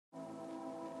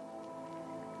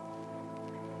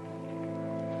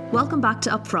Welcome back to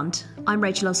Upfront. I'm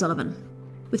Rachel O'Sullivan.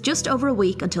 With just over a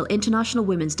week until International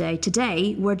Women's Day,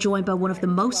 today we're joined by one of the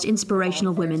most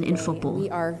inspirational women in football. We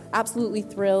are absolutely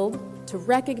thrilled to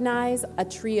recognize a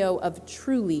trio of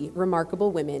truly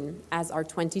remarkable women as our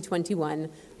 2021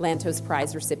 Lantos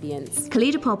Prize recipients.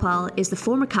 Khalida Popal is the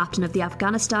former captain of the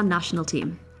Afghanistan national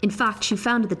team. In fact, she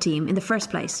founded the team in the first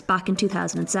place back in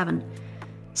 2007.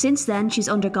 Since then, she's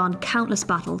undergone countless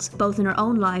battles, both in her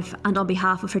own life and on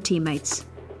behalf of her teammates.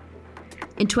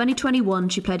 In 2021,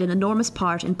 she played an enormous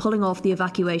part in pulling off the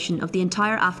evacuation of the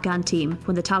entire Afghan team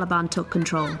when the Taliban took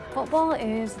control. Football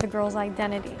is the girl's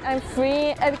identity. I'm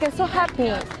free, I became so happy.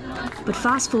 But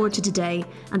fast forward to today,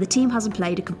 and the team hasn't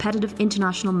played a competitive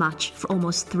international match for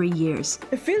almost 3 years.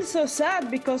 It feels so sad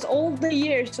because all the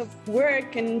years of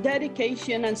work and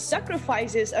dedication and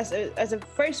sacrifices as a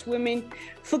first women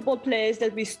football players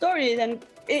that we started, and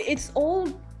it's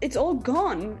all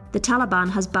gone. The Taliban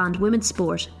has banned women's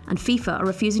sport, and FIFA are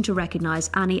refusing to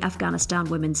recognise any Afghanistan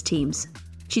women's teams.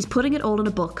 She's putting it all in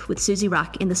a book with Susie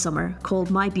Rack in the summer called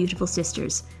My Beautiful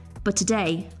Sisters. But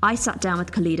today, I sat down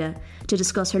with Khalida to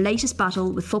discuss her latest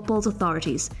battle with football's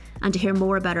authorities and to hear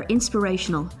more about her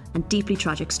inspirational and deeply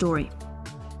tragic story.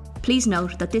 Please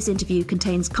note that this interview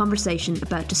contains conversation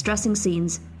about distressing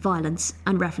scenes, violence,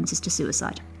 and references to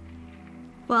suicide.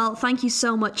 Well, thank you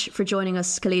so much for joining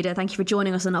us, Khalida. Thank you for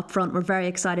joining us on Upfront. We're very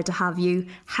excited to have you.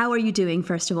 How are you doing,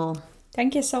 first of all?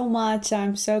 Thank you so much.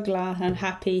 I'm so glad and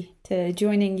happy to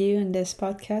joining you in this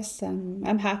podcast.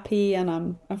 I'm happy and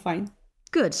I'm fine.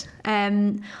 Good.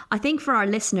 I think for our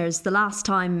listeners, the last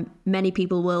time many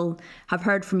people will have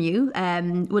heard from you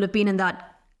would have been in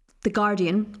The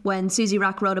Guardian, when Susie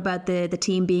Rack wrote about the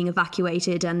team being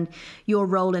evacuated and your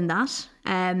role in that.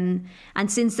 And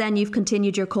since then, you've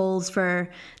continued your calls for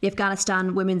the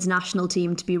Afghanistan women's national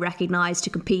team to be recognised to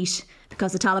compete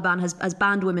because the Taliban has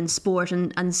banned women's sport,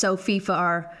 and so FIFA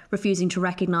are refusing to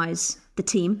recognise the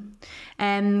team.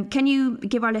 Can you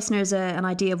give our listeners an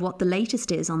idea of what the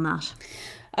latest is on that?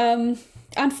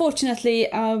 Unfortunately,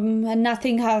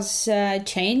 nothing has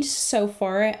changed so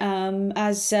far.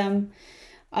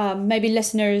 Maybe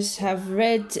listeners have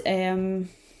read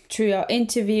through our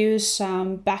interviews,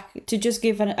 back to just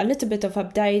give a little bit of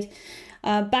update.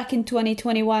 Back in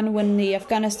 2021, when the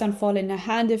Afghanistan fell in the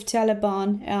hand of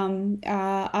Taliban,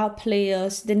 our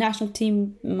players, the national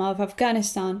team of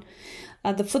Afghanistan,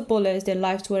 the footballers, their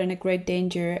lives were in a great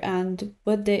danger. And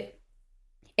with the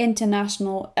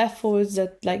international efforts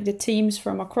that, like, the teams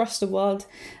from across the world,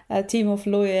 a team of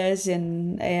lawyers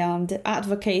and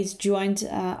advocates joined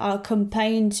our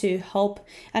campaign to help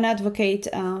and advocate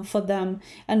for them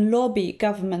and lobby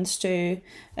governments to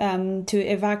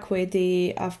evacuate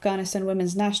the Afghanistan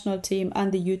women's national team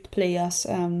and the youth players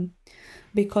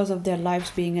because of their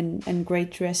lives being in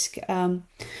great risk.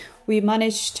 We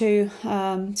managed to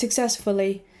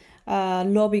successfully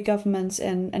lobby governments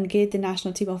and get the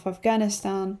national team of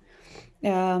Afghanistan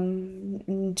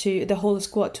to the whole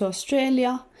squad to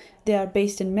Australia. They are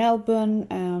based in Melbourne,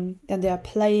 and they are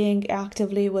playing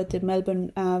actively with the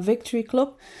Melbourne Victory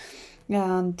Club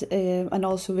and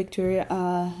also Victory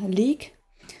League.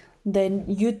 Then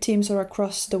youth teams are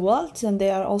across the world, and they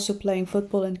are also playing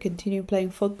football and continue playing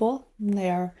football. They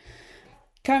are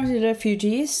currently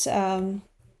refugees.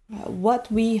 What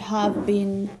we have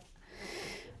been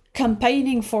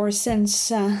campaigning for since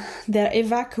their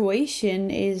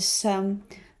evacuation is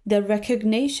the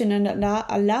recognition and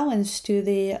allowance to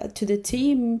the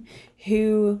team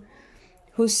who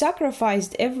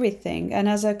sacrificed everything. And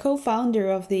as a co-founder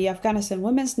of the Afghanistan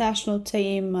women's national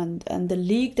team and the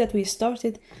league that we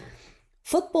started,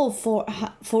 football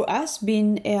for us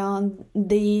been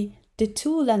the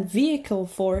tool and vehicle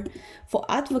for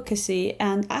advocacy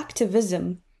and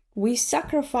activism. We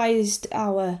sacrificed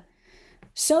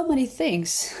so many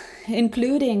things,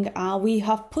 including we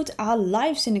have put our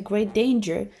lives in a great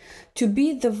danger to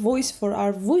be the voice for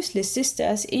our voiceless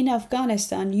sisters in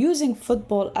Afghanistan, using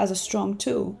football as a strong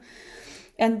tool.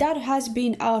 And that has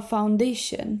been our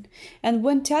foundation. And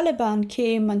when Taliban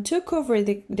came and took over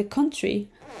the country,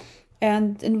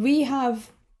 and we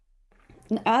have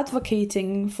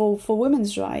advocating for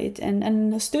women's rights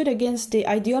and stood against the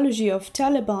ideology of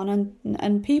Taliban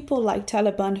and people like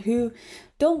Taliban who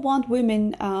don't want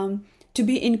women to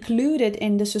be included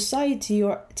in the society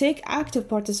or take active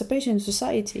participation in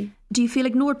society. Do you feel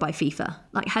ignored by FIFA?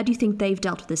 Like, how do you think they've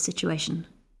dealt with this situation?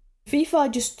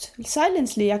 FIFA just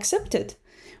silently accepted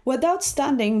without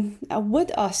standing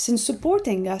with us and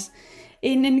supporting us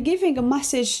in giving a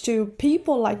message to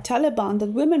people like Taliban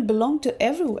that women belong to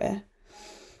everywhere.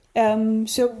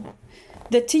 So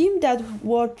the team that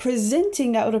were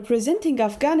representing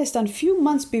Afghanistan a few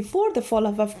months before the fall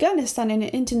of Afghanistan in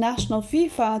international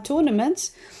FIFA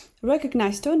tournaments,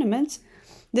 recognized tournaments,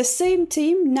 the same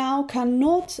team now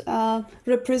cannot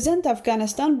represent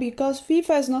Afghanistan because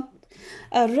FIFA is not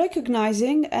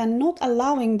recognizing and not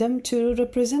allowing them to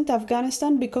represent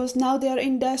Afghanistan because now they are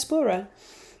in diaspora.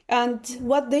 And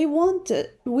what they wanted,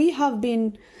 we have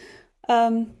been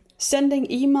sending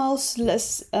emails,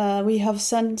 we have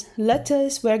sent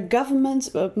letters where governments,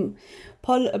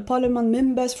 parliament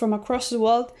members from across the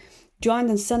world joined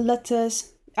and sent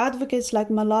letters. Advocates like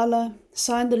Malala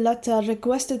signed the letter,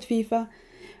 requested FIFA.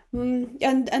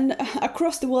 And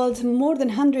across the world, more than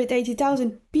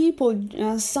 180,000 people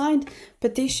signed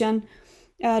petition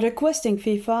requesting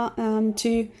FIFA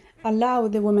to allow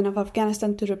the women of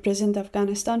Afghanistan to represent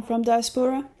Afghanistan from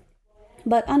diaspora.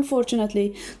 But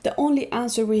unfortunately, the only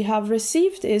answer we have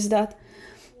received is that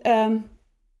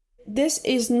this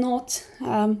is not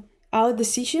our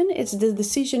decision. It's the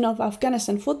decision of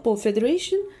Afghanistan Football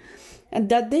Federation, and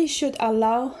that they should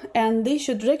allow and they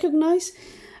should recognize.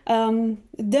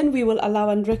 Then we will allow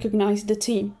and recognize the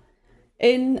team.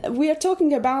 And we are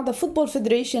talking about the Football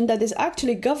Federation that is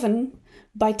actually governed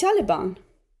by Taliban.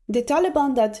 The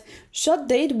Taliban that shot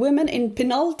dead women in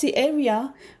penalty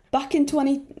area back in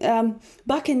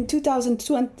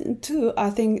 2022, I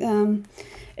think, and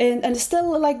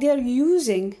still like they're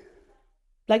using,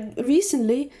 like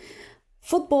recently,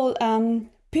 football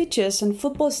pitches and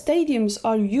football stadiums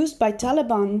are used by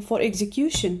Taliban for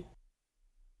execution.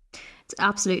 It's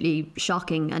absolutely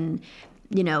shocking, and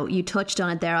you touched on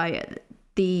it there.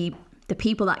 The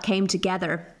people that came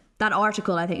together. That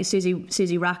article I think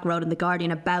Susie Rack wrote in The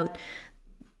Guardian about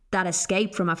that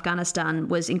escape from Afghanistan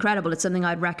was incredible. It's something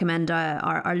I'd recommend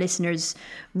our listeners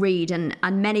read. And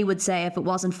many would say if it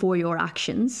wasn't for your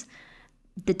actions,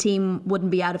 the team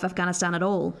wouldn't be out of Afghanistan at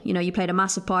all. You played a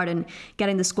massive part in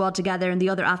getting the squad together and the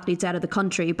other athletes out of the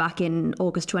country back in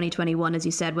August 2021, as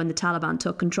you said, when the Taliban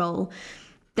took control.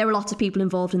 There were lots of people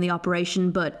involved in the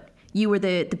operation, but you were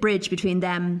the bridge between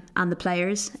them and the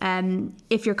players.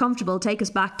 If you're comfortable, take us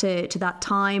back to that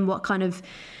time. What kind of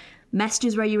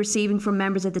messages were you receiving from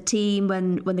members of the team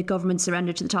when the government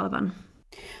surrendered to the Taliban?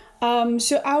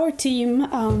 So our team,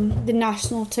 the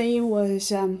national team, was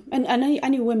and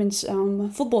any women's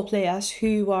football players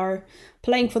who are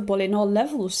playing football in all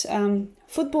levels.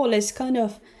 Football is kind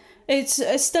of, it's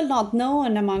still not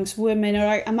known amongst women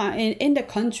or in the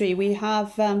country. We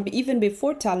have, even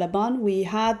before Taliban, we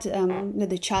had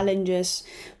the challenges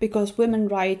because women's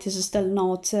rights is still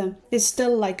not, it's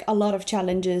still like a lot of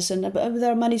challenges, and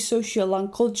there are many social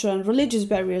and cultural and religious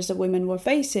barriers that women were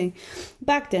facing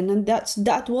back then. And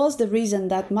that was the reason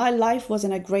that my life was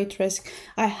in a great risk.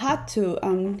 I had to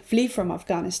flee from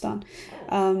Afghanistan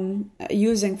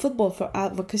using football for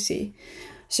advocacy.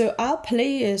 So our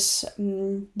players,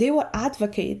 they were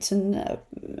advocates and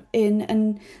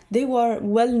they were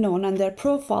well known on their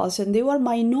profiles, and they were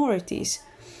minorities,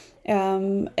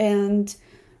 and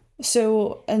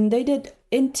they did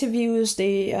interviews.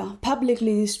 They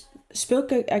publicly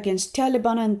spoke against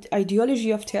Taliban and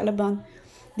ideology of Taliban.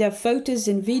 Their photos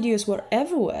and videos were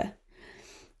everywhere,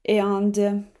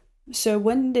 and so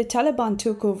when the Taliban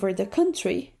took over the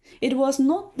country, it was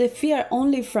not the fear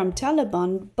only from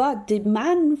Taliban, but the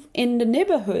man in the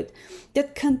neighborhood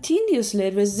that continuously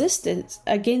resisted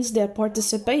against their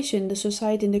participation in the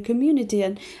society, in the community,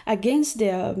 and against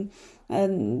them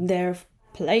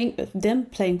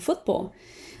playing football.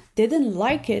 They didn't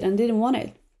like it and didn't want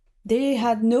it. They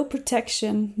had no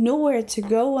protection, nowhere to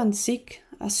go and seek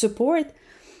support,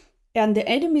 and the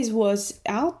enemies was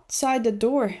outside the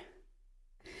door.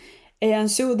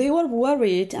 And so they were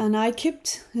worried, and I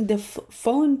kept the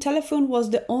telephone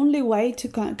was the only way to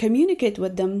communicate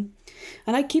with them.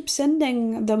 And I keep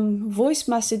sending them voice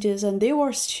messages, and they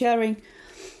were sharing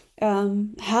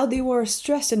how they were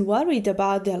stressed and worried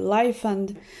about their life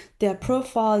and their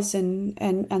profiles and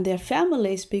their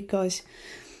families, because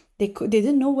they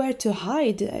didn't know where to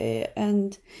hide.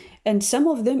 And some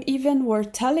of them even were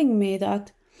telling me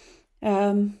that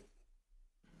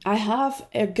I have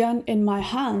a gun in my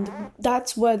hand.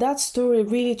 That's where that story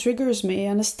really triggers me,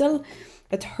 and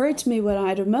it hurts me when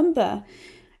I remember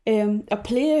a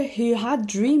player who had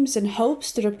dreams and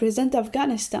hopes to represent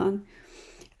Afghanistan.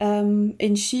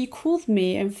 And she called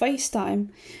me in FaceTime,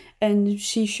 and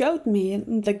she showed me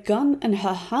the gun in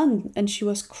her hand, and she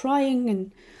was crying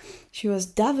and she was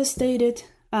devastated,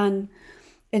 and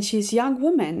she's a young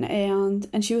woman,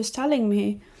 and she was telling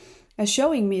me,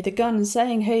 showing me the gun and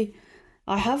saying, "Hey,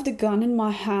 I have the gun in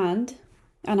my hand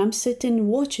and I'm sitting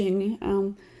watching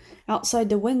outside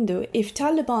the window. If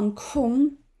Taliban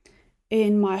come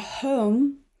in my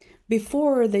home,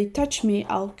 before they touch me,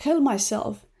 I'll kill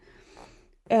myself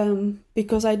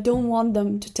because I don't want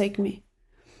them to take me.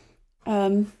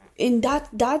 In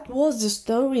that was the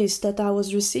stories that I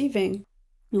was receiving.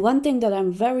 One thing that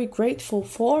I'm very grateful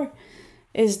for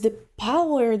is the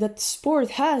power that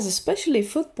sport has, especially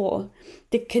football,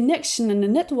 the connection and the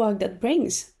network that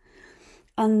brings.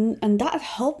 And that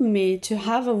helped me to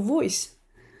have a voice.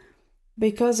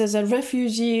 Because as a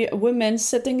refugee woman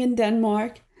sitting in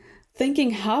Denmark,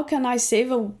 thinking, how can I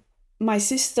save my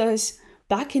sisters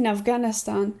back in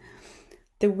Afghanistan,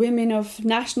 the women of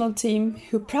national team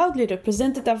who proudly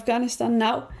represented Afghanistan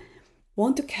now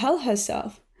want to kill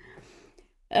herself.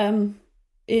 And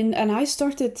I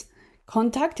started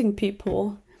contacting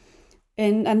people,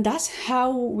 and that's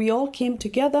how we all came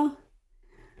together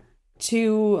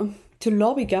to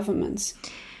lobby governments.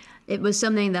 It was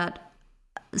something that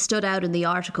stood out in the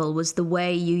article was the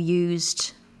way you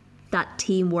used that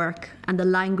teamwork and the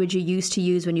language you used to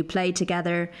use when you played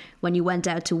together, when you went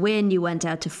out to win, you went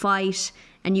out to fight,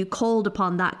 and you called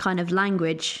upon that kind of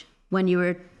language when you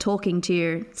were talking to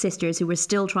your sisters who were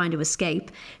still trying to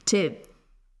escape to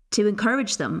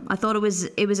encourage them. I thought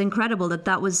it was incredible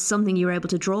that was something you were able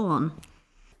to draw on.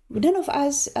 None of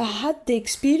us had the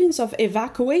experience of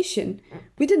evacuation.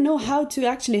 We didn't know how to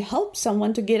actually help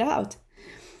someone to get out.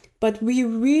 But we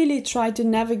really tried to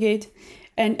navigate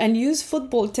and use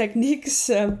football techniques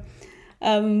to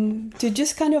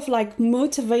just kind of like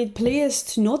motivate players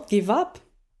to not give up.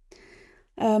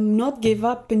 Not give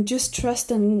up and just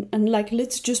trust and like,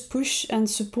 let's just push and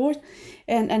support.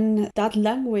 And that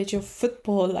language of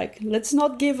football, like, let's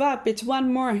not give up. It's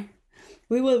one more.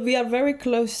 We are very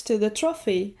close to the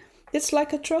trophy. It's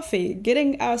like a trophy.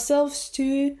 Getting ourselves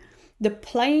to the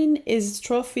plane is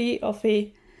trophy of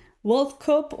a World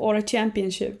Cup or a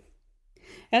championship.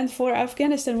 And for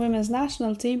Afghanistan women's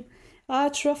national team, our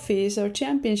trophies or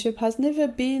championship has never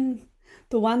been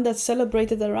the one that's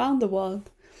celebrated around the world.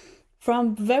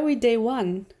 From very day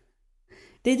one,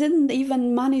 they didn't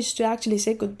even manage to actually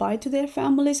say goodbye to their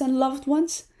families and loved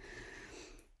ones.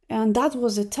 And that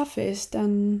was the toughest.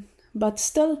 But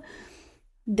still,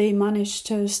 they managed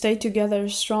to stay together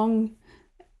strong.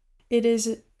 It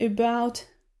is about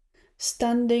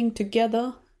standing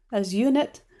together as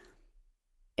unit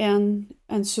and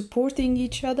supporting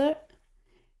each other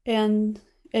and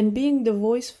being the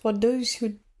voice for those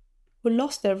who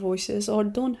lost their voices or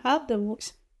don't have their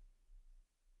voice.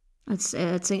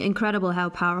 It's incredible how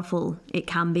powerful it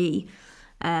can be,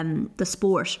 the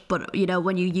sport. But you know,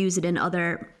 when you use it in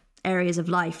other areas of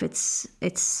life, it's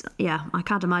yeah, I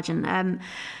can't imagine.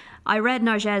 I read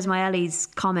Narges Ismaili's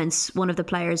comments, one of the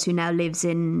players who now lives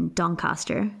in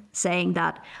Doncaster, saying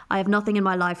that I have nothing in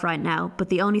my life right now, but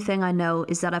the only thing I know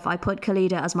is that if I put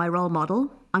Khalida as my role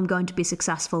model, I'm going to be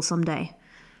successful someday.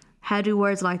 How do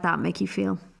words like that make you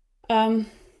feel? I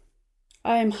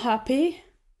am happy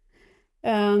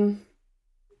and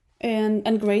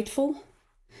grateful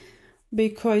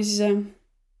because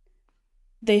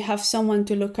they have someone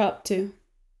to look up to.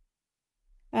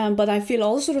 But I feel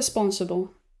also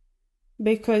responsible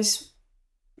because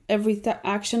every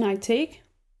action I take,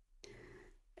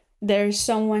 there's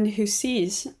someone who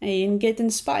sees and get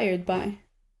inspired by.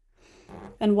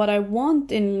 And what I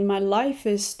want in my life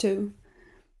is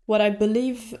what I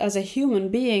believe as a human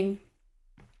being.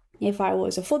 If I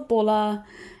was a footballer,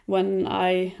 when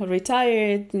I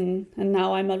retired and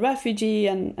now I'm a refugee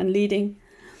and leading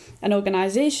an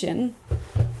organization,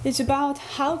 it's about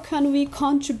how can we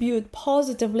contribute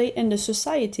positively in the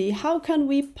society? How can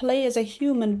we play as a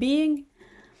human being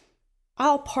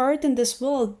our part in this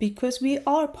world? Because we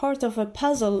are part of a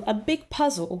puzzle, a big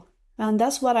puzzle. And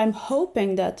that's what I'm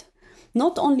hoping that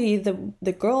not only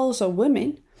the girls or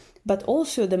women, but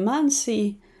also the men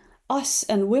see us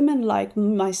and women like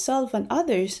myself and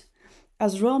others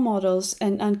as role models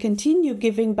and continue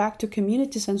giving back to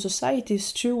communities and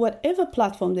societies through whatever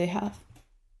platform they have.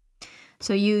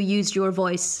 So you used your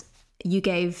voice, you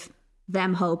gave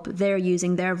them hope, they're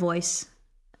using their voice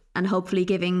and hopefully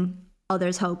giving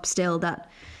others hope still that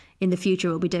in the future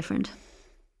will be different.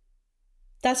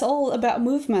 That's all about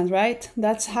movement, right?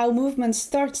 That's how movement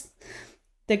starts.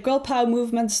 The girl power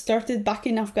movement started back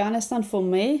in Afghanistan for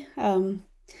me.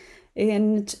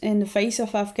 In the face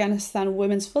of Afghanistan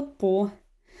women's football.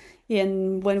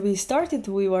 And when we started,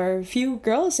 we were a few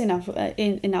girls in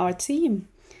our team.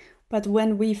 But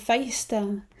when we faced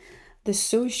the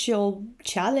social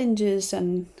challenges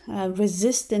and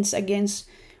resistance against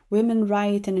women's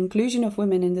rights and inclusion of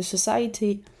women in the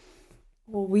society,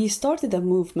 we started a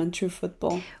movement through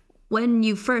football. When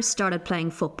you first started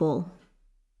playing football,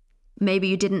 maybe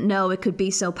you didn't know it could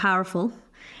be so powerful.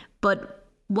 But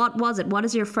what was it? What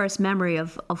is your first memory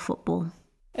of football?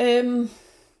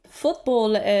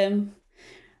 Football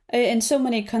in so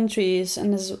many countries,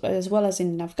 and as well as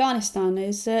in Afghanistan,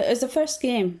 is the first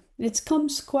game. It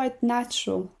comes quite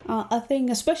natural, I think,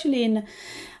 especially in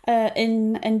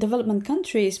development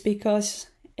countries, because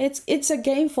it's a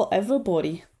game for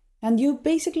everybody, and you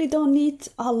basically don't need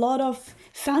a lot of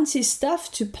fancy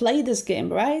stuff to play this game,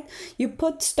 right? You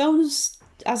put stones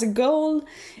as a goal,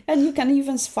 and you can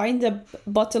even find a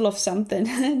bottle of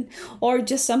something or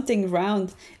just something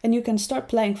round, and you can start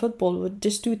playing football with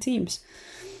just two teams.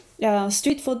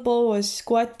 Street football was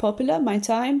quite popular at my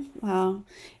time,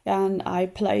 and I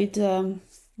played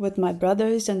with my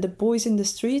brothers and the boys in the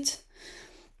street.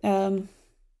 I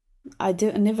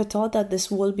never thought that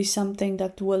this will be something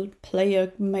that will play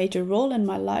a major role in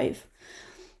my life.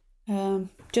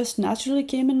 Just naturally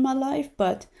came in my life,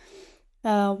 but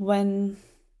when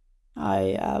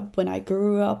I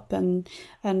grew up and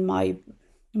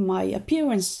my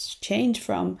appearance changed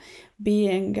from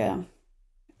being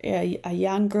a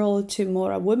young girl to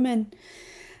more a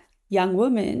young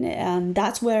woman, and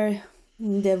that's where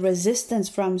the resistance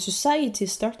from society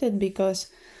started, because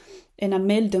in a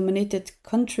male-dominated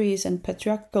countries and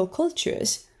patriarchal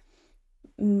cultures,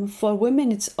 for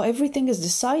women, everything is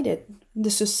decided.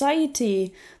 The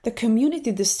society, the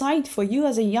community decide for you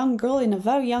as a young girl in a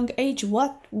very young age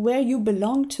where you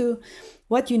belong to,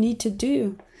 what you need to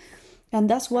do. And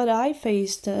that's what I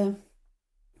faced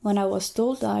when I was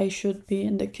told I should be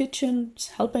in the kitchen,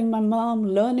 helping my mom,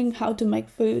 learning how to make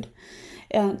food,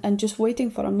 and just waiting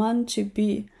for a man to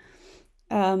be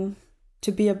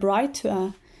a bride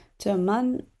to a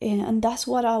man. And that's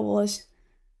what I was.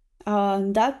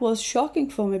 That was shocking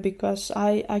for me, because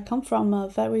I come from a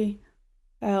very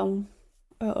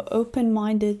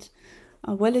open-minded,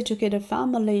 well-educated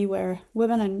family where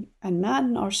women and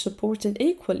men are supported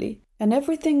equally. And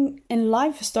everything in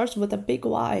life starts with a big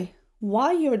why.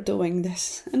 Why you're doing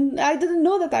this? And I didn't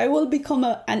know that I will become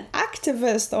an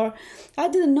activist, or I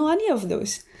didn't know any of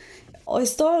those. I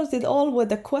started all with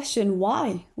the question,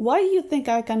 why? Why do you think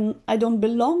I don't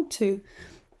belong to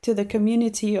the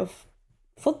community of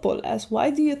footballers? Why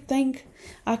do you think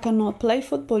I cannot play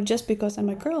football just because I'm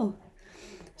a girl?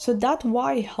 So that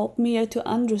why helped me to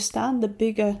understand the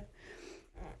bigger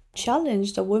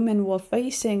challenge that women were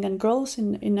facing and girls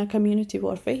in a community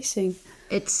were facing.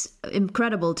 It's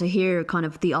incredible to hear kind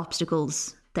of the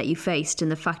obstacles that you faced,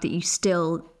 and the fact that you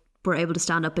still were able to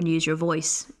stand up and use your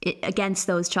voice against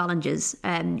those challenges.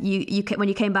 You when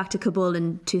you came back to Kabul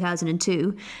in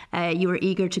 2002, you were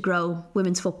eager to grow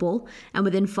women's football, and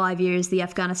within 5 years, the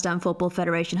Afghanistan Football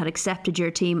Federation had accepted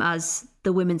your team as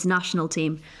the women's national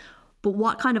team. But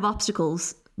what kind of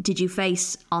obstacles did you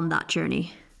face on that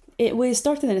journey? We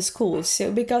started in schools,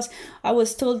 so because I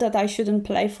was told that I shouldn't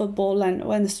play football, and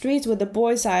when the streets with the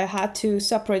boys, I had to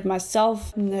separate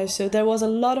myself. So there was a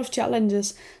lot of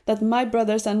challenges that my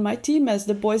brothers and my teammates,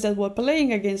 the boys that were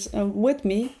playing against with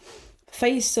me,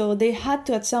 faced. So they had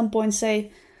to at some point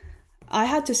say, I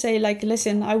had to say, like,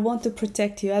 listen, I want to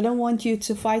protect you. I don't want you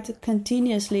to fight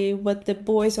continuously with the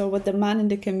boys or with the man in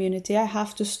the community. I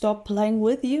have to stop playing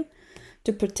with you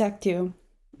to protect you.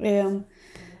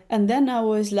 And then I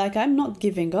was like, I'm not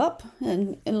giving up.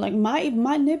 And like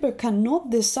my neighbor cannot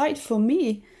decide for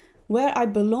me where I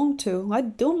belong to. I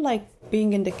don't like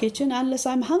being in the kitchen unless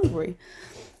I'm hungry.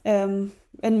 And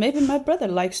maybe my brother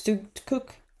likes to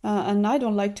cook and I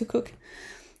don't like to cook.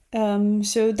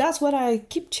 So that's what I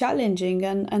keep challenging,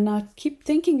 and I keep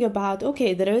thinking about,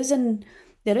 okay, there is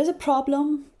a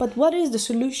problem, but what is the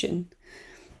solution?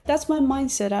 That's my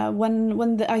mindset.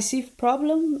 When I see a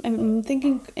problem, I'm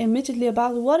thinking immediately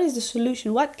about what is the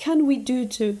solution? What can we do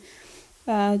to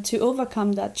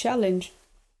overcome that challenge?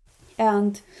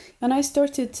 And I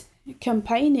started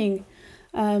campaigning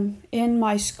in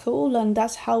my school, and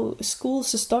that's how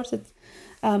schools started.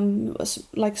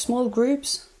 Like small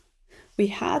groups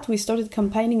we started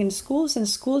campaigning in schools, and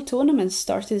school tournaments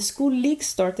started, school leagues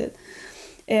started,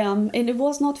 and it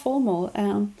was not formal.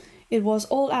 It was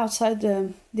all outside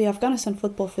the Afghanistan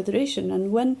Football Federation.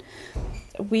 And when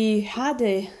we had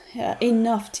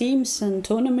enough teams and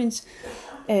tournaments,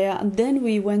 then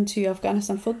we went to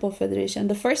Afghanistan Football Federation.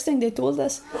 The first thing they told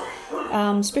us,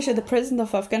 especially the president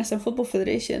of Afghanistan Football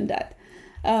Federation, that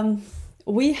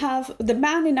we have the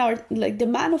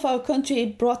man of our country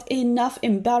brought enough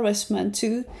embarrassment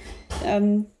to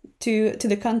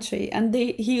the country, and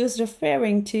he was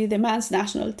referring to the men's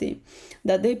national team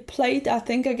that they played, I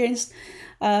think, against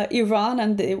Iran,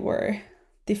 and they were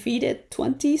defeated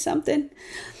 20 something.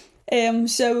 And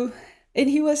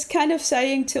he was kind of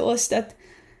saying to us that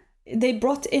they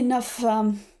brought enough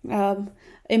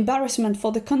embarrassment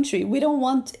for the country. We don't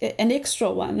want an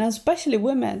extra one, especially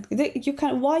women.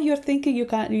 Why you're thinking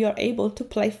you're able to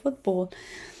play football?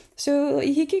 So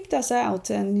he kicked us out,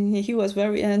 and he was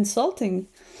very insulting.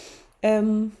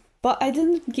 But I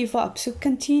didn't give up, so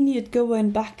continued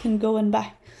going back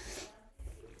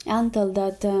until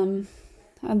that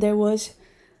and there was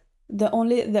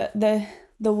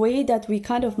the way that we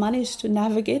kind of managed to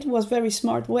navigate was very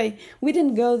smart way. We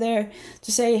didn't go there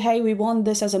to say, hey, we want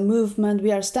this as a movement,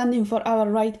 we are standing for our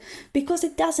right, because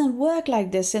it doesn't work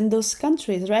like this in those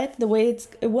countries, right? The way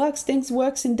it works, things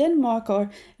works in Denmark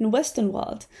or in Western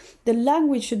world. The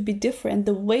language should be different,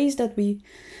 the ways that we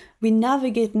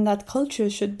navigate in that culture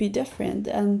should be different,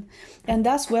 and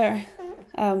that's where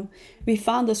we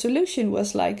found the solution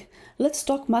was like, let's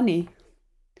talk money.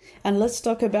 And let's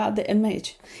talk about the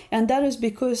image. And that is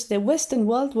because the Western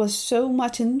world was so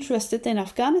much interested in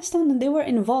Afghanistan, and they were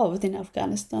involved in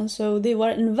Afghanistan. So they were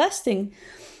investing.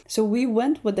 So we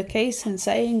went with the case and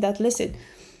saying that, listen,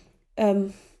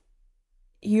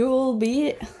 you will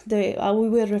be we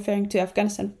were referring to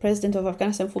Afghanistan, president of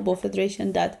Afghanistan Football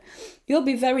Federation, that you'll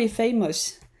be very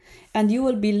famous and you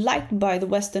will be liked by the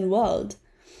Western world.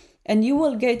 And you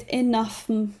will get enough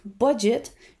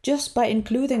budget just by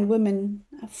including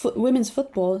women's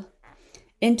football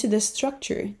into the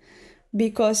structure,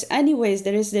 because anyways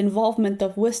there is the involvement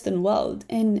of Western world,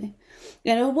 and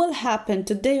it will happen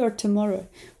today or tomorrow.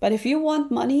 But if you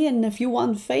want money and if you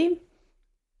want fame,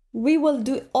 we will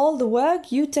do all the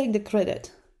work, you take the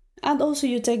credit, and also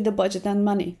you take the budget and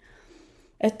money.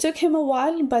 It took him a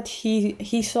while, but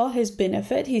he saw his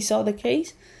benefit, he saw the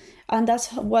case. And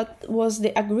that's what was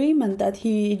the agreement, that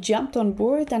he jumped on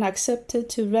board and accepted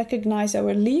to recognize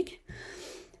our league.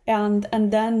 And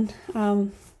then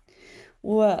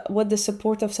with the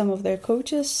support of some of their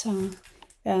coaches,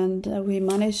 we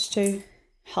managed to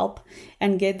help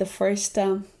and get the first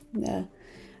and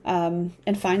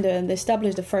find and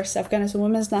establish the first Afghanistan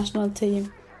women's national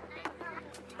team.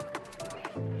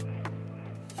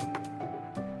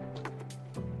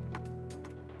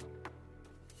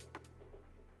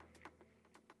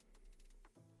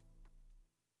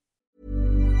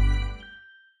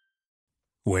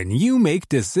 When you make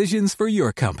decisions for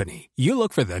your company, you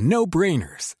look for the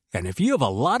no-brainers. And if you have a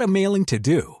lot of mailing to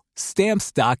do,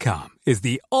 Stamps.com is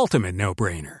the ultimate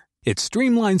no-brainer. It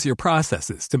streamlines your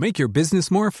processes to make your business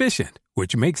more efficient,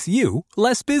 which makes you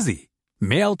less busy.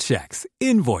 Mail checks,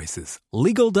 invoices,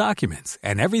 legal documents,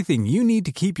 and everything you need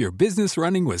to keep your business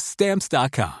running with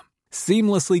Stamps.com.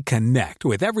 Seamlessly connect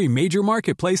with every major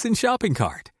marketplace and shopping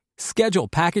cart. Schedule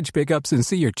package pickups and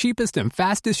see your cheapest and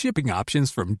fastest shipping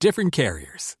options from different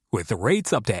carriers, with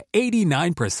rates up to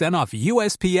 89% off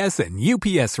USPS and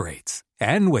UPS rates.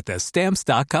 And with the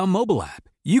Stamps.com mobile app,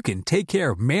 you can take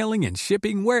care of mailing and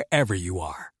shipping wherever you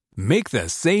are. Make the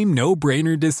same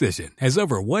no-brainer decision as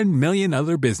over 1 million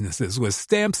other businesses with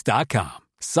Stamps.com.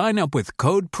 Sign up with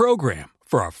code PROGRAM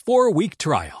for a 4-week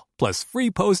trial, plus free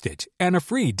postage and a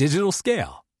free digital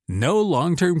scale. No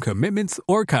long-term commitments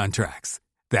or contracts.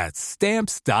 That's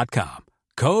Stamps.com.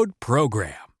 Code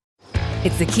PROGRAM.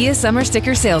 It's the Kia Summer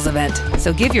Sticker Sales Event,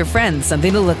 so give your friends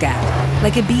something to look at.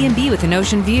 Like a B&B with an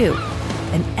ocean view,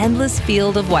 an endless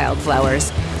field of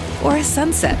wildflowers, or a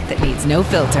sunset that needs no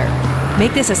filter.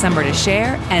 Make this a summer to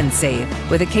share and save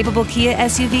with a capable Kia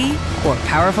SUV or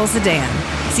powerful sedan.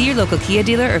 See your local Kia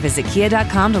dealer or visit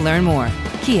kia.com to learn more.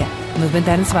 Kia, movement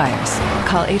that inspires.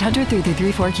 Call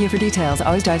 800-3334-KIA for details.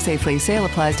 Always drive safely. Sale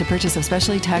applies to purchase of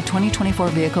specially tagged 2024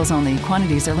 vehicles only.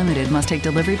 Quantities are limited. Must take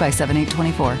delivery by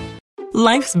 7/8/24.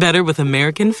 Life's better with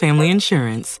American Family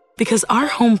Insurance, because our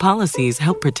home policies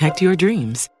help protect your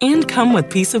dreams and come with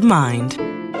peace of mind.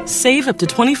 Save up to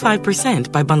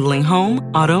 25% by bundling home,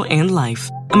 auto, and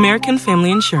life. American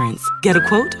Family Insurance. Get a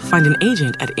quote, find an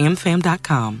agent at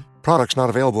amfam.com. Products not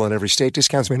available in every state.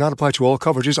 Discounts may not apply to all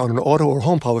coverages on an auto or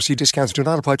home policy. Discounts do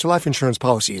not apply to life insurance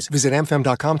policies. Visit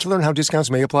amfam.com to learn how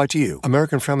discounts may apply to you.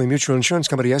 American Family Mutual Insurance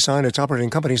Company, SI, and its operating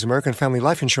companies, American Family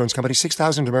Life Insurance Company,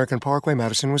 6000 American Parkway,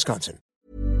 Madison, Wisconsin.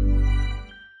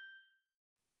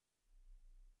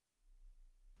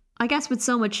 I guess with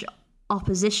so much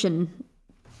opposition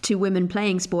to women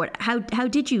playing sport, how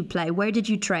did you play? Where did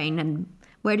you train, and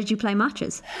where did you play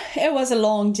matches? It was a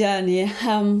long journey.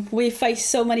 We faced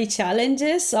so many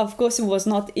challenges. Of course, it was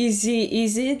not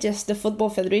easy. Just the Football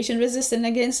Federation resisting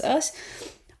against us.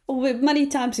 Many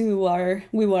times we were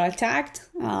attacked.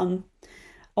 On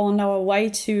our way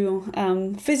to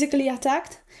physically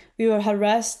attacked, we were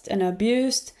harassed and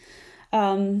abused.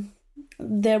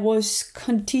 There was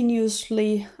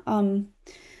continuously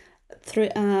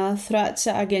threats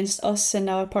against us and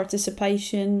our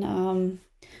participation.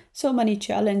 so many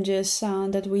challenges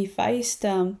that we faced.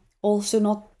 Also,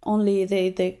 not only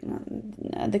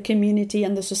the community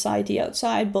and the society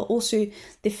outside, but also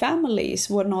the families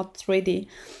were not ready.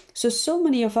 So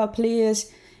many of our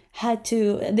players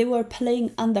they were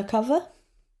playing undercover.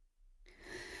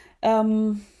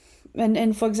 And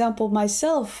for example,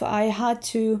 myself, I had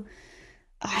to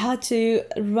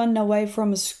run away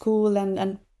from school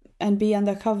and be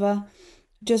undercover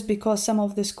just because some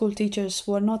of the school teachers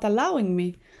were not allowing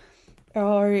me,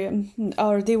 or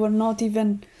they were not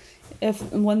even,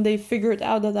 when they figured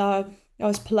out that I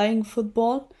was playing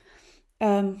football,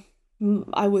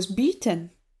 I was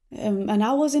beaten, and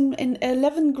I was in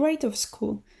 11th grade of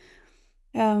school,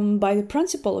 by the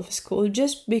principal of school,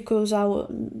 just because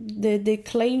the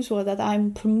claims were that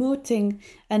I'm promoting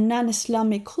a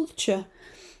non-Islamic culture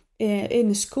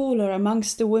in school or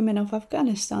amongst the women of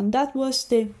Afghanistan. That was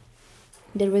the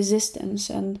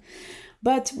resistance,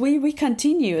 but we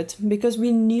continued because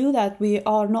we knew that we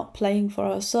are not playing for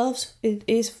ourselves. It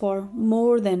is for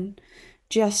more than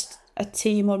just a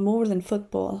team or more than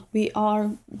football. We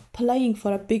are playing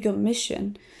for a bigger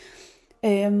mission.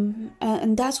 And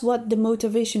that's what the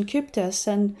motivation kept us.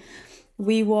 And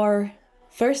we were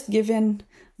first given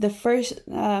the first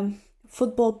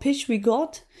football pitch we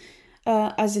got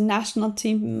as a national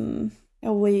team.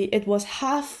 It was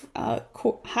half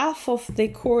of the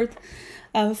court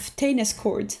of tennis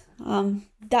court.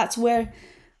 That's where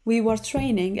we were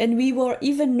training, and we were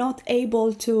even not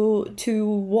able to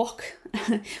walk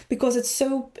because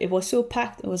it was so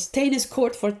packed. It was tennis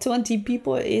court for 20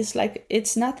 people.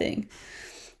 It's nothing.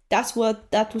 That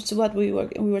was what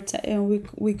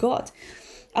we got.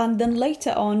 And then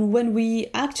later on, when we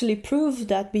actually proved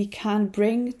that we can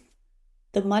bring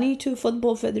the money to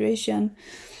Football Federation,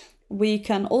 we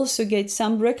can also get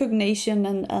some recognition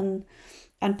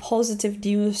and positive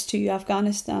news to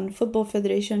Afghanistan Football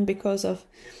Federation, because of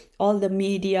all the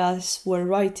medias were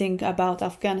writing about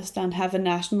Afghanistan have a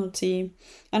national team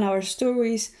and our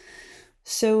stories.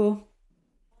 So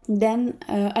then,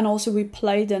 and also we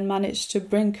played and managed to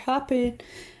bring cup in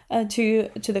to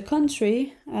the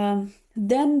country.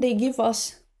 Then they give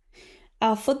us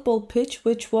a football pitch,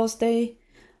 which was the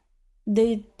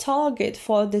target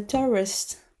for the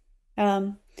terrorists.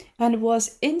 And it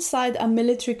was inside a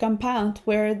military compound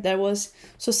where there was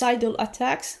suicidal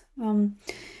attacks.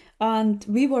 And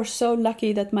we were so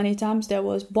lucky that many times there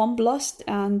was bomb blast,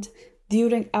 and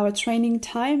during our training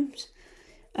times,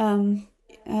 and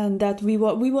that we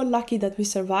were lucky that we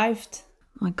survived.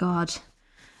 My God.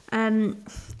 I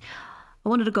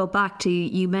wanted to go back to,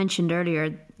 you mentioned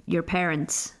earlier your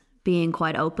parents being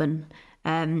quite open.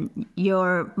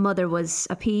 Your mother was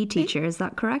a PE teacher, is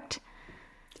that correct?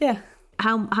 Yeah.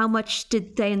 How much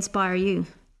did they inspire you?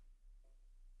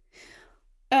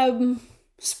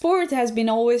 Sport has been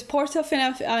always part of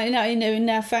in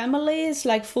our families,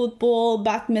 like football,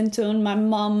 badminton. My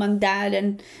mom and dad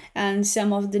and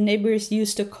some of the neighbors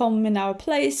used to come in our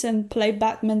place and play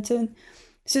badminton.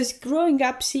 So growing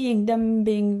up, seeing them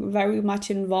being very much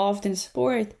involved in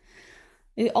sport,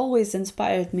 it always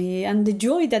inspired me. And the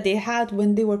joy that they had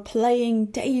when they were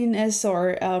playing tennis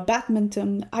or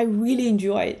badminton, I really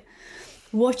enjoyed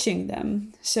watching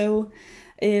them. So,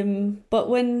 but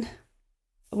when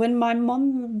my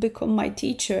mom became my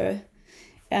teacher,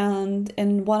 and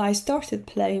when I started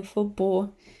playing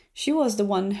football, she was the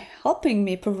one helping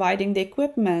me, providing the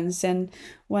equipments. And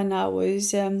when I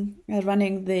was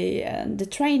running the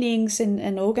trainings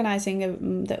and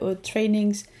organizing the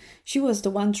trainings, she was the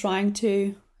one trying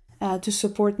to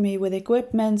support me with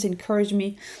equipment, encourage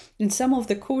me. In some of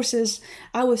the courses,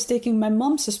 I was taking my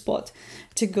mom's spot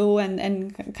to go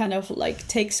and kind of like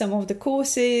take some of the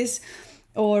courses,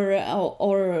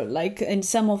 or like in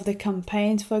some of the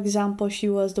campaigns, for example, she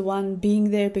was the one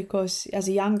being there, because as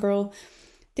a young girl,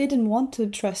 they didn't want to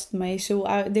trust me. So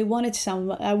we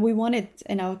wanted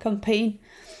in our campaign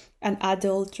an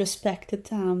adult respected,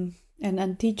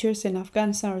 and teachers in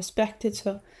Afghanistan respected.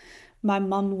 So my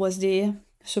mom was there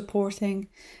supporting.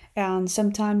 And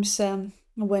sometimes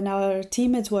when our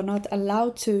teammates were not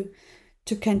allowed to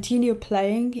continue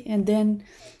playing, and then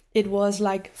it was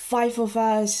like 5 of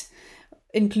us,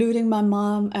 including my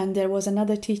mom, and there was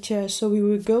another teacher. So we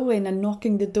would go in and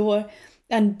knocking the door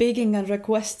and begging and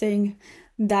requesting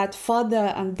that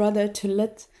father and brother to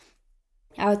let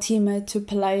our teammate to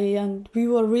play. And we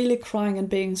were really crying and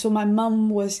begging. So my mom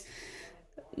was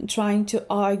trying to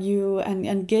argue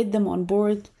and get them on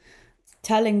board,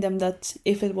 telling them that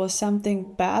if it was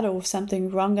something bad or something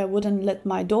wrong, I wouldn't let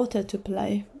my daughter to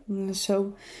play.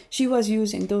 So she was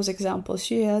using those examples.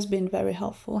 She has been very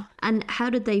helpful. And how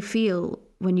did they feel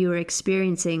when you were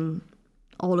experiencing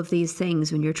all of these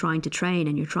things when you're trying to train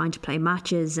and you're trying to play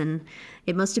matches, and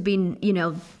it must have been,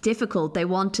 difficult. They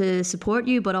want to support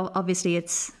you, but obviously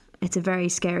it's a very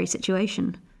scary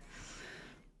situation.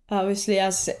 Obviously,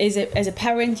 as a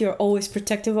parent, you're always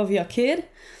protective of your kid.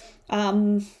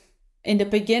 In the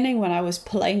beginning, when I was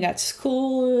playing at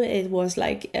school, it was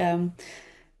like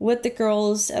with the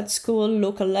girls at school,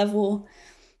 local level,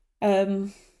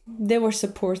 they were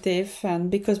supportive,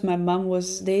 and because my mom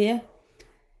was there,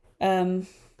 they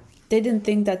didn't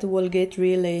think that it will get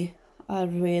really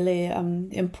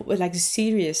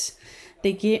serious.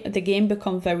 The game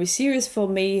become very serious for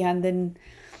me, and then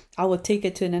I would take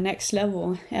it to the next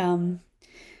level.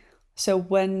 So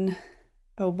when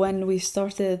we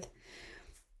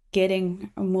getting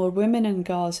more women and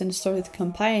girls and started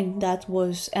campaign,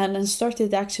 and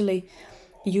started actually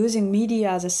using media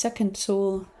as a second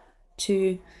tool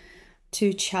to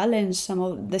challenge some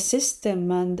of the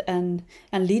system and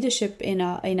leadership in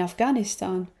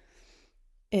Afghanistan,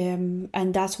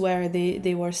 and that's where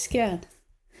they were scared.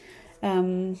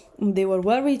 They were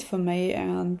worried for me,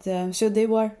 and so they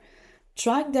were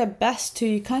trying their best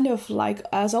to kind of like,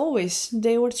 as always,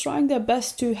 they were trying their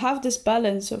best to have this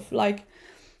balance of like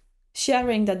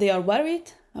sharing that they are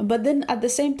worried, but then at the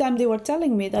same time they were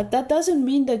telling me that doesn't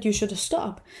mean that you should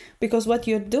stop, because what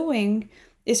you're doing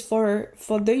is for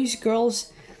those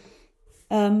girls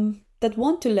that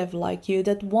want to live like you,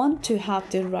 that want to have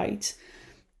their rights,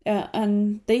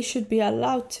 and they should be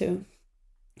allowed to.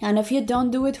 And if you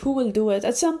don't do it, who will do it?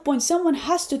 At some point, someone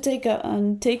has to take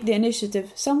the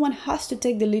initiative. Someone has to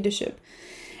take the leadership.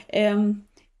 And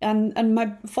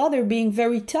my father, being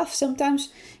very tough, sometimes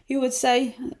he would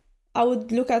say, I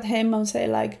would look at him and say,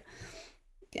 like,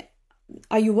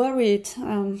 are you worried?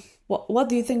 What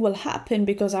do you think will happen?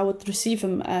 Because I would receive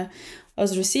him. I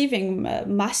was receiving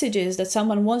messages that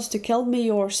someone wants to kill me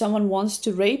or someone wants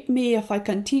to rape me if I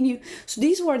continue. So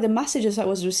these were the messages I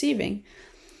was receiving.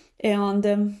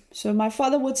 And so my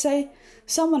father would say,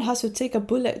 someone has to take a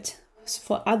bullet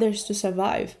for others to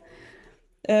survive.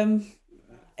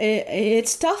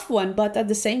 It's a tough one, but at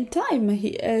the same time,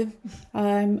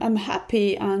 I'm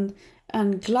happy and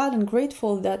glad and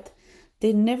grateful that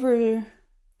they never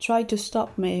tried to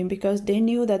stop me, because they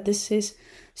knew that this is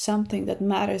something that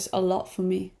matters a lot for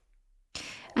me.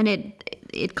 And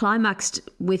it climaxed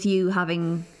with you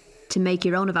having to make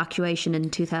your own evacuation in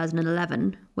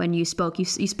 2011 when you spoke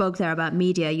there about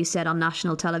media. You said on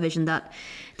national television that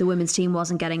the women's team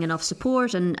wasn't getting enough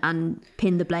support and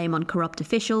pinned the blame on corrupt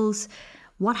officials.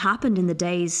 What happened in the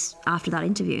days after that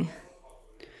interview?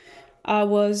 I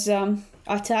was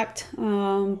attacked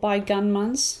by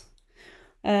gunmen.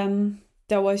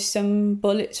 There was some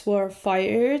bullets were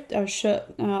fired or shot.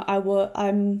 I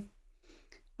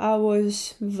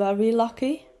was very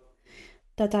lucky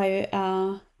that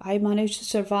I managed to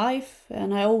survive,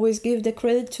 and I always give the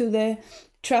credit to the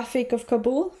traffic of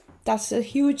Kabul. That's a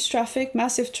huge traffic,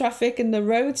 massive traffic in the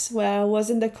roads where I was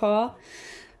in the car.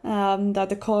 That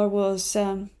the car was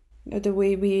the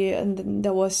way and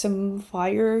there was some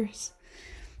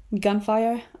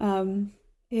gunfire. And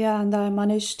I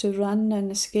managed to run and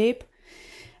escape.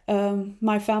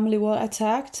 My family were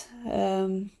attacked.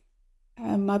 And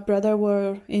my brother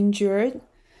were injured.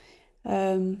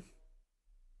 And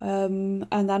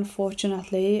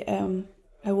unfortunately, it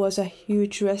was a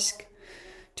huge risk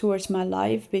towards my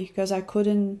life, because I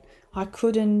couldn't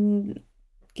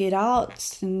get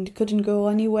out and couldn't go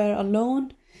anywhere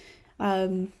alone.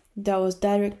 There was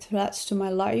direct threats to my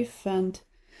life, and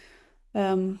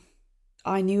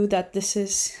I knew that this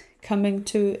is coming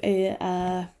to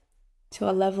a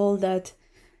level that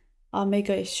I'll make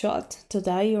a shot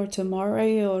today or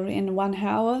tomorrow or in 1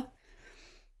 hour,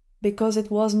 because it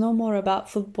was no more about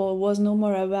football, it was no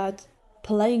more about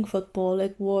playing football,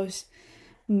 it was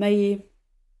me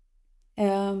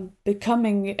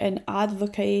becoming an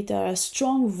advocate, a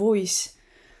strong voice,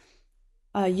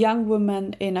 a young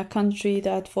woman in a country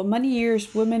that for many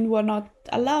years women were not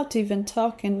allowed to even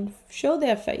talk and show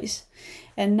their face.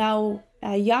 And now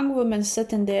a young woman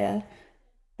sitting there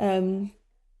and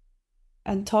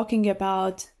talking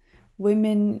about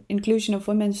women, inclusion of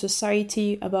women in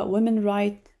society, about women's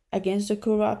rights, against the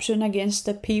corruption, against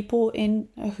the people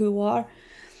who are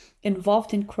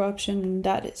involved in corruption, and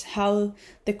that is how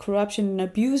the corruption and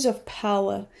abuse of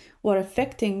power were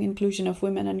affecting inclusion of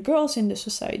women and girls in the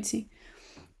society.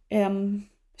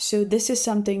 So this is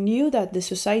something new that the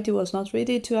society was not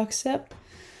ready to accept.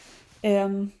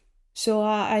 So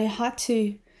I had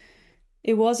to,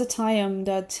 it was a time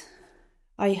that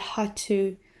I had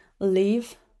to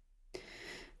leave,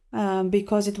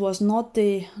 because it was not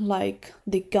the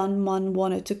gunman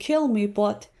wanted to kill me,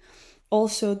 but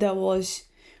also there was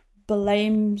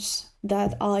blames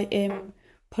that I am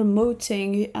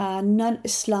promoting a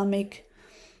non-Islamic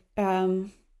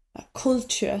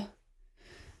culture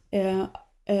in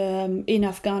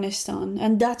Afghanistan,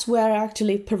 and that's where it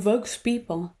actually provokes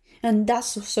people, and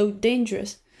that's so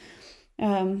dangerous,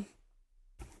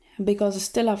 because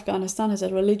still Afghanistan is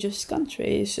a religious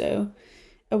country. So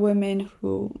a woman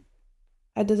who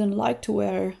I didn't like to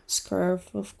wear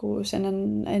scarf, of course,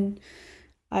 and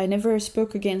I never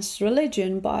spoke against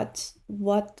religion, but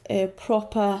what a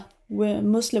proper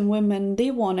Muslim women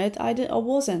they wanted, I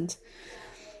wasn't.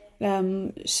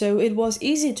 So it was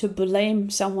easy to blame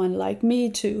someone like me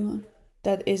too,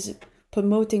 that is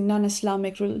promoting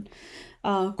non-Islamic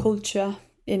culture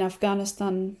in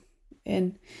Afghanistan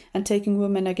and taking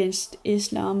women against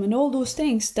Islam and all those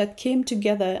things that came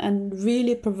together and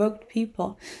really provoked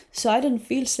people. So I didn't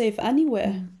feel safe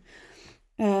anywhere.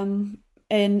 And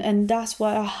that's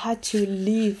why I had to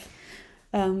leave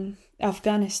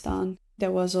Afghanistan.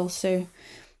 There was also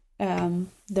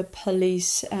the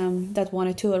police that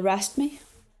wanted to arrest me.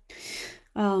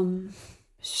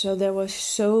 So there was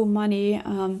so many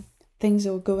things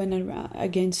that were going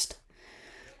against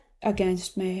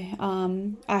me.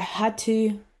 I had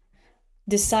to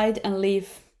decide and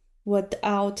leave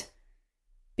without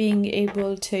being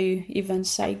able to even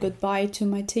say goodbye to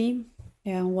my team,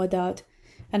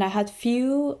 and I had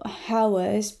few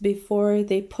hours before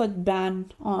they put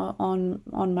ban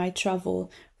on my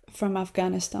travel from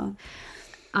Afghanistan.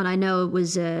 And I know it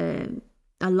was a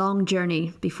long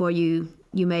journey before you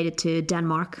made it to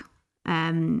Denmark.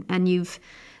 And you've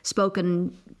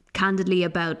spoken candidly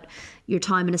about your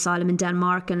time in asylum in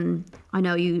Denmark, and I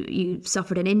know you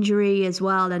suffered an injury as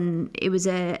well, and it was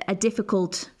a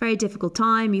very difficult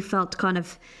time. You felt kind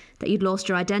of that you'd lost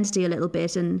your identity a little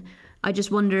bit, and I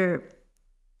just wonder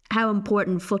how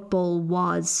important football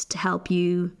was to help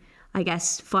you, I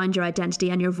guess, find your identity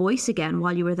and your voice again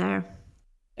while you were there.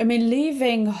 I mean,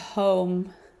 leaving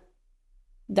home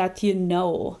that you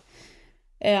know,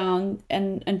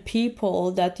 and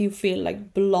people that you feel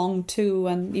like belong to,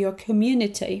 and your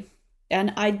community,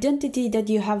 and identity that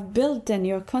you have built in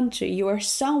your country. You are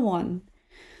someone,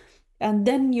 and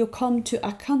then you come to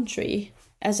a country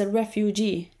as a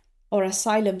refugee or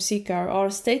asylum seeker or a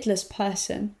stateless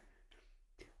person.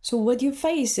 So what you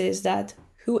face is that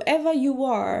whoever you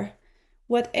are,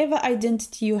 whatever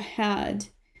identity you had,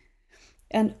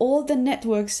 and all the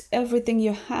networks, everything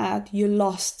you had, you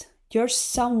lost. You're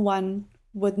someone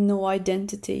with no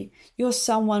identity. You're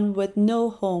someone with no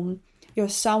home. You're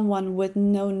someone with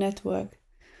no network.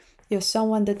 You're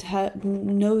someone that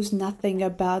knows nothing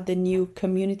about the new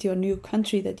community or new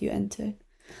country that you entered.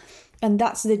 And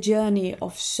that's the journey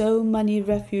of so many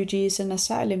refugees and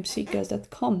asylum seekers that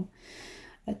come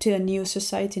to a new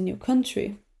society, new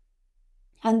country.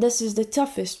 And this is the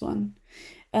toughest one.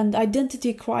 And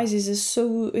identity crisis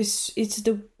it's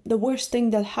the worst thing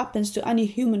that happens to any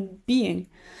human being.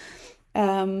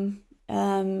 Being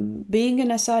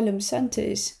in asylum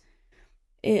centers,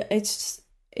 it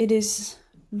is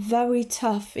very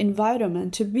tough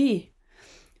environment to be,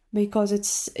 because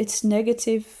it's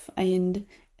negative and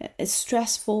it's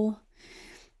stressful.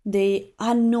 The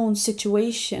unknown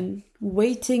situation,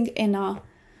 waiting in a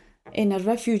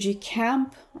refugee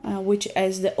camp, which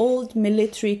is the old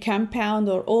military compound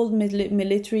or old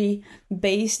military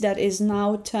base that is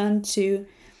now turned to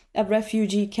a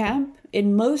refugee camp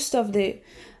in most of the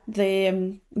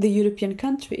European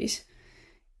countries,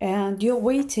 and you're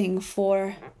waiting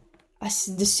for a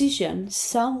decision,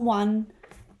 someone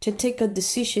to take a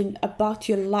decision about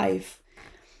your life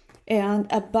and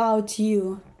about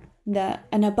you,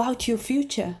 and about your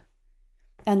future,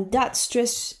 and that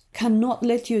stress cannot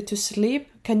let you to sleep,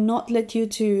 cannot let you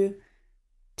to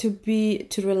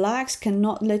relax,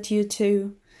 cannot let you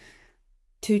to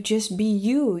just be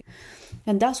you.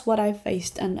 And that's what I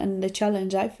faced, and the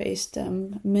challenge I faced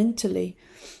mentally.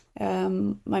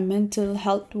 My mental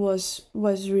health was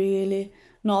really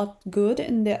not good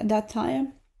in that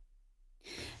time,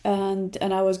 and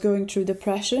I was going through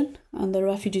depression and the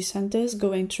refugee centers,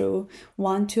 going through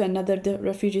one to another the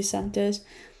refugee centers,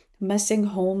 missing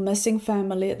home, missing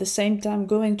family, at the same time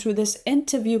going through this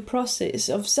interview process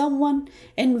of someone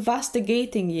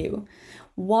investigating you,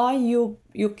 why you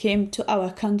came to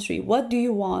our country, what do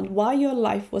you want, why your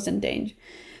life was in danger.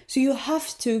 So you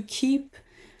have to keep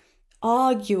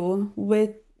argue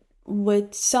with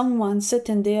someone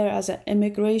sitting there as an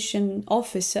immigration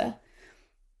officer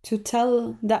to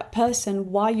tell that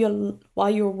person why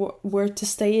you were to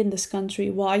stay in this country,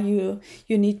 why you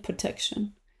need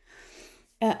protection.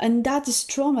 And that is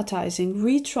traumatizing,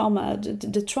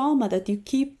 the trauma that you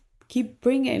keep keep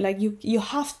bringing, like you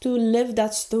have to live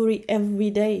that story every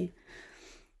day.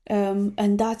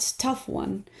 And that's tough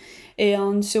one.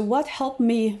 And so what helped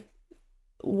me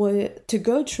to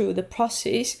go through the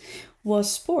process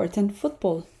was sport and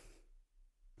football.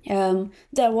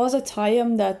 There was a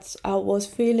time that I was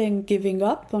feeling giving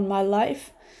up on my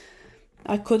life.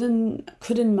 I couldn't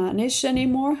manage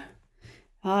anymore.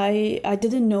 I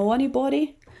didn't know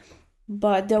anybody,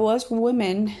 but there was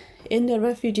women in the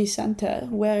refugee center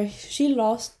where she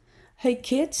lost her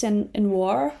kids in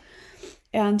war,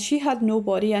 and she had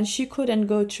nobody, and she couldn't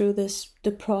go through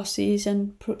the process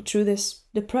and through this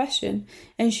depression,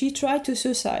 and she tried to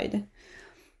suicide.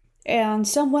 And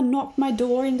someone knocked my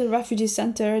door in the refugee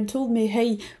center and told me,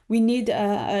 hey, we need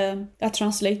a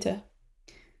translator.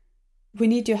 We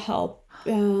need your help.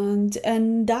 And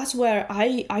that's where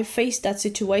I faced that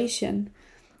situation.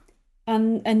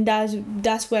 And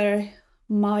that's where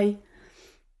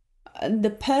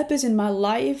the purpose in my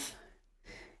life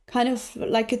kind of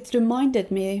like it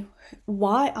reminded me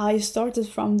why I started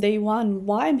from day one,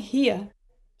 why I'm here.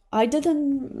 I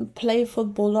didn't play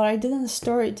football, or I didn't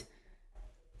start.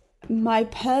 My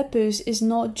purpose is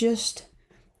not just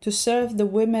to serve the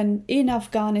women in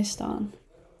Afghanistan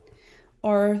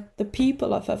or the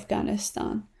people of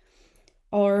Afghanistan,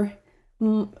 or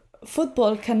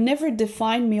football can never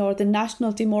define me, or the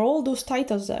national team, or all those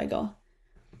titles that I got.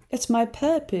 It's my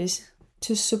purpose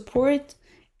to support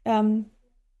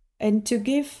and to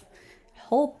give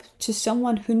help to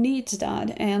someone who needs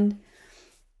that. And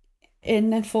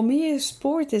for me,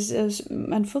 sport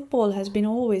and football has been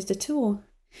always the tool.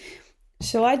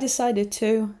 So I decided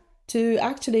to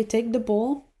actually take the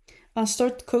ball and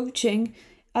start coaching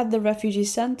at the refugee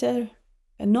center,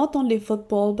 and not only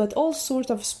football, but all sorts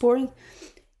of sport,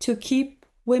 to keep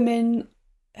women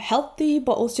healthy,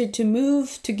 but also to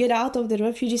move, to get out of the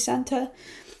refugee center,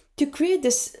 to create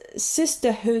this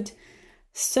sisterhood,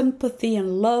 sympathy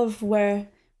and love, where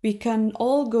we can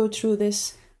all go through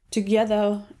this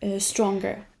together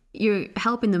stronger. You're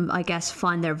helping them, I guess,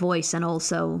 find their voice and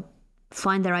also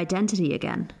find their identity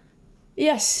again.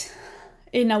 Yes,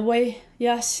 in a way,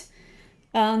 yes.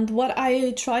 And what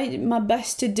I try my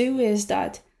best to do is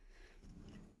that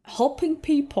helping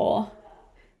people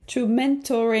through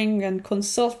mentoring and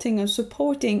consulting and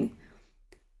supporting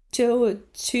to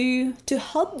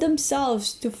help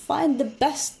themselves to find the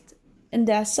best in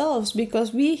themselves,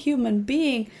 because we human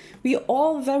beings, we are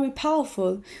all very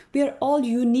powerful. We are all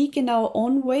unique in our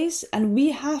own ways, and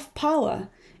we have power.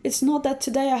 It's not that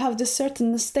today I have this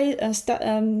certain status,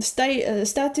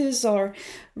 or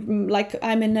like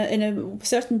I'm in a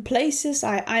certain places.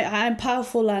 I'm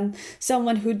powerful, and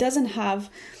someone who doesn't have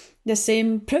the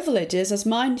same privileges as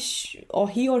mine, or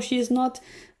he or she is not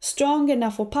strong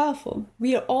enough or powerful.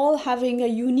 We are all having a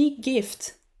unique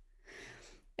gift,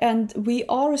 and we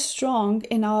are strong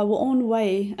in our own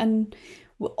way. And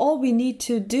all we need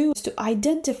to do is to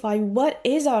identify what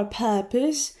is our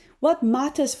purpose, what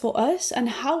matters for us, and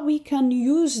how we can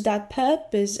use that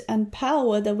purpose and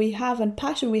power that we have and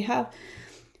passion we have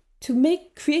to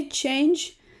create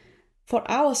change for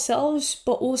ourselves,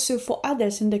 but also for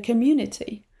others in the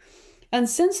community. And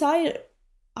since I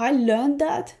learned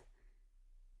that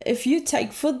if you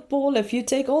take football, if you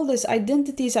take all these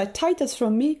identities or titles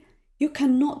from me, you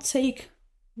cannot take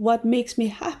what makes me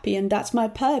happy, and that's my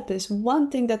purpose.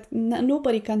 One thing that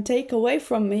nobody can take away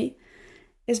from me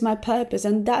is my purpose,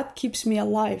 and that keeps me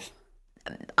alive.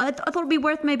 I thought it'd be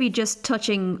worth maybe just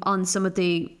touching on some of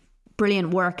the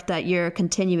brilliant work that you're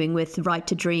continuing with Right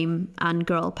to Dream and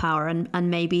Girl Power,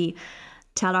 and maybe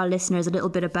tell our listeners a little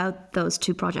bit about those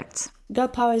two projects. Girl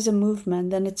Power is a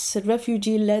movement, and it's a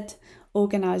refugee-led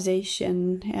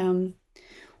organization.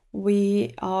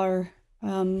 We are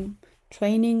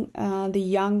training the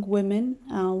young women,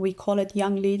 we call it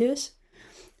young leaders,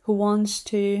 who wants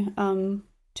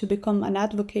to become an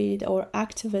advocate or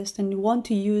activist and want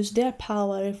to use their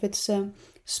power, if it's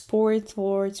sport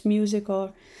or it's music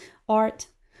or art,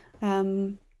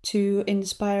 to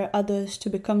inspire others to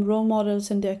become role models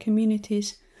in their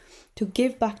communities, to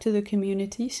give back to the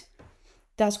communities.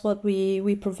 That's what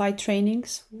we provide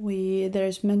trainings.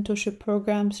 There's mentorship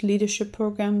programs, leadership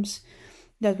programs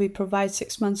that we provide,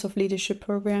 6 months of leadership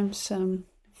programs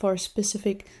for a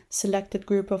specific selected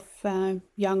group of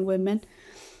young women.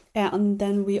 And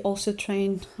then we also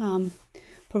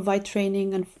provide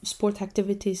training and sport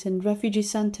activities in refugee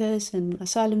centers and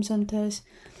asylum centers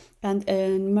and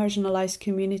in marginalized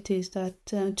communities, that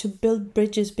to build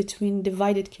bridges between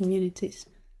divided communities.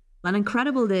 And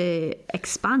incredible, the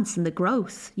expanse and the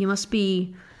growth. You must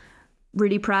be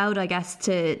really proud, I guess,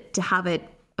 to have it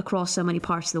across so many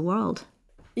parts of the world.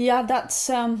 Yeah,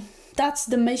 that's that's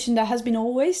the mission that has been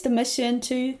always the mission,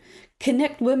 to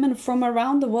connect women from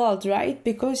around the world, right?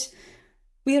 Because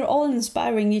we are all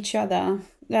inspiring each other.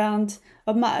 And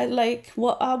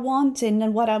what I want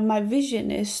and what my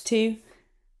vision is to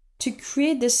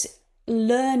create this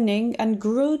learning and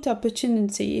growth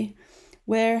opportunity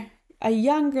where a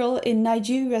young girl in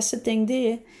Nigeria sitting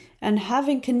there and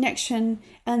having connection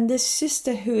and this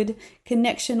sisterhood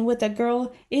connection with a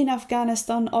girl in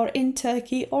Afghanistan or in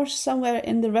Turkey or somewhere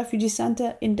in the refugee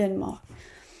center in Denmark.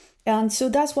 And so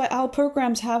that's why our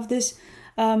programs have this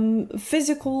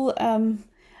physical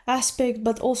aspect,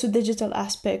 but also digital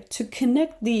aspect, to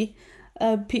connect the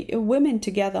women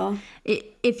together.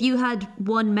 If you had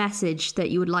one message that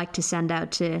you would like to send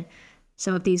out to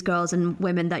some of these girls and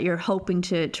women that you're hoping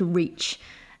to reach,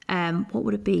 what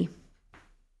would it be?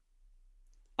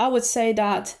 I would say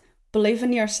that believe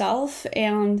in yourself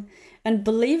and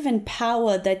believe in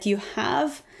power that you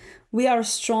have. We are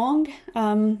strong.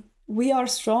 We are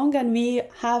strong and we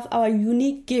have our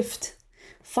unique gift.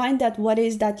 Find out what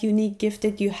is that unique gift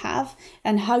that you have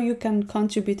and how you can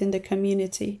contribute in the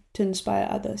community to inspire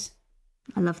others.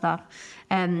 I love that.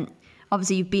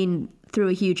 Obviously, you've been through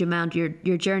a huge amount.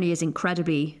 Your journey is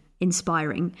incredibly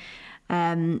inspiring.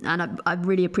 And I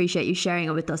really appreciate you sharing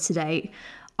it with us today.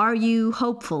 Are you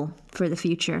hopeful for the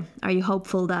future? Are you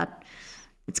hopeful that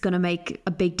it's going to make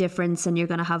a big difference and you're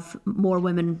going to have more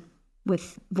women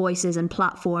with voices and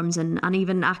platforms and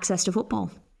even access to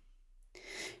football?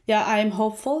 Yeah, I'm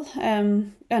hopeful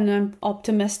and I'm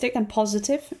optimistic and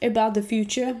positive about the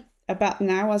future, about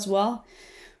now as well,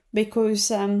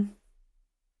 because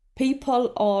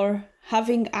people are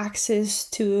having access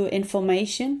to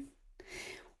information.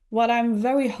 What I'm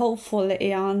very hopeful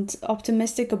and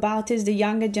optimistic about is the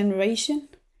younger generation,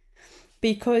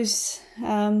 because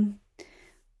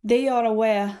they are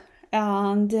aware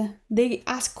and they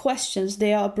ask questions,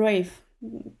 they are brave.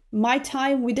 My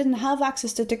time, we didn't have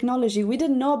access to technology. We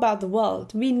didn't know about the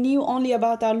world. We knew only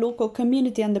about our local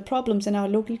community and the problems in our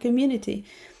local community.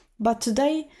 But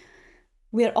today,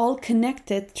 we're all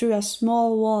connected through a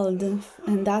small world,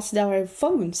 and that's our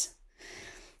phones.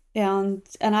 And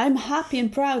I'm happy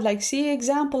and proud. Like, see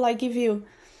example I give you.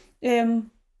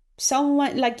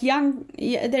 Someone like young,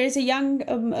 there is a young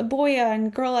a boy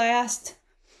and girl. I asked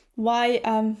why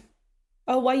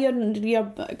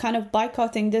you're kind of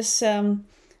boycotting this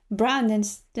brand, and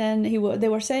then they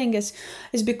were saying is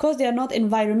because they are not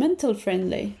environmental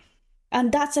friendly,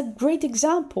 and that's a great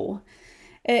example.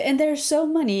 And there are so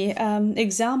many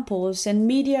examples, and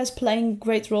media is playing a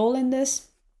great role in this.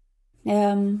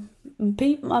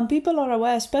 People are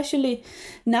aware, especially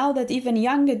now that even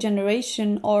younger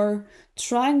generation are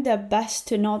trying their best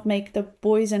to not make the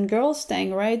boys and girls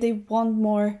thing, right? They want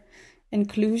more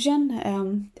inclusion,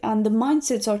 and the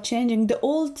mindsets are changing. The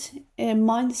old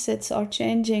mindsets are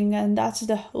changing, and that's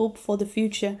the hope for the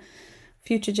future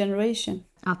generation.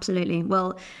 Absolutely.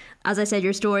 Well, as I said,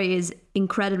 your story is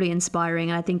incredibly inspiring,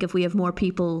 and I think if we have more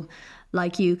people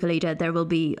like you, Khalida, there will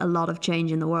be a lot of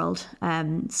change in the world.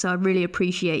 So I really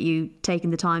appreciate you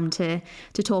taking the time to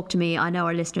talk to me. I know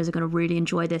our listeners are going to really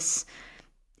enjoy this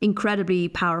incredibly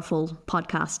powerful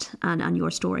podcast and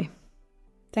your story.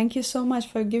 Thank you so much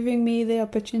for giving me the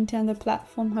opportunity and the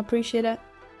platform. I appreciate it.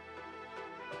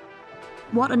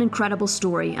 What an incredible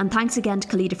story, and thanks again to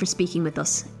Khalida for speaking with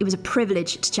us. It was a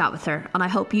privilege to chat with her, and I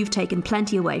hope you've taken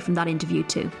plenty away from that interview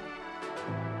too.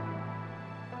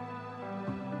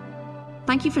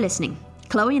 Thank you for listening.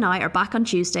 Chloe and I are back on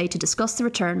Tuesday to discuss the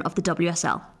return of the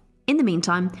WSL. In the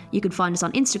meantime, you can find us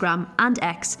on Instagram and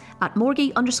X at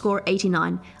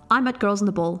Morgie_89. I'm at Girls on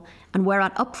the Ball, and we're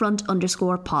at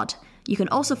Upfront_pod. You can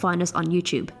also find us on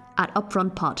YouTube at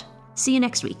Upfront Pod. See you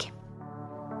next week.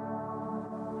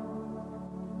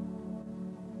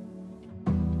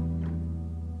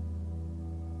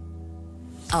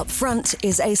 Upfront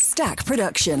is a Stack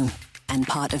production and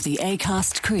part of the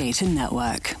Acast Creator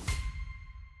Network.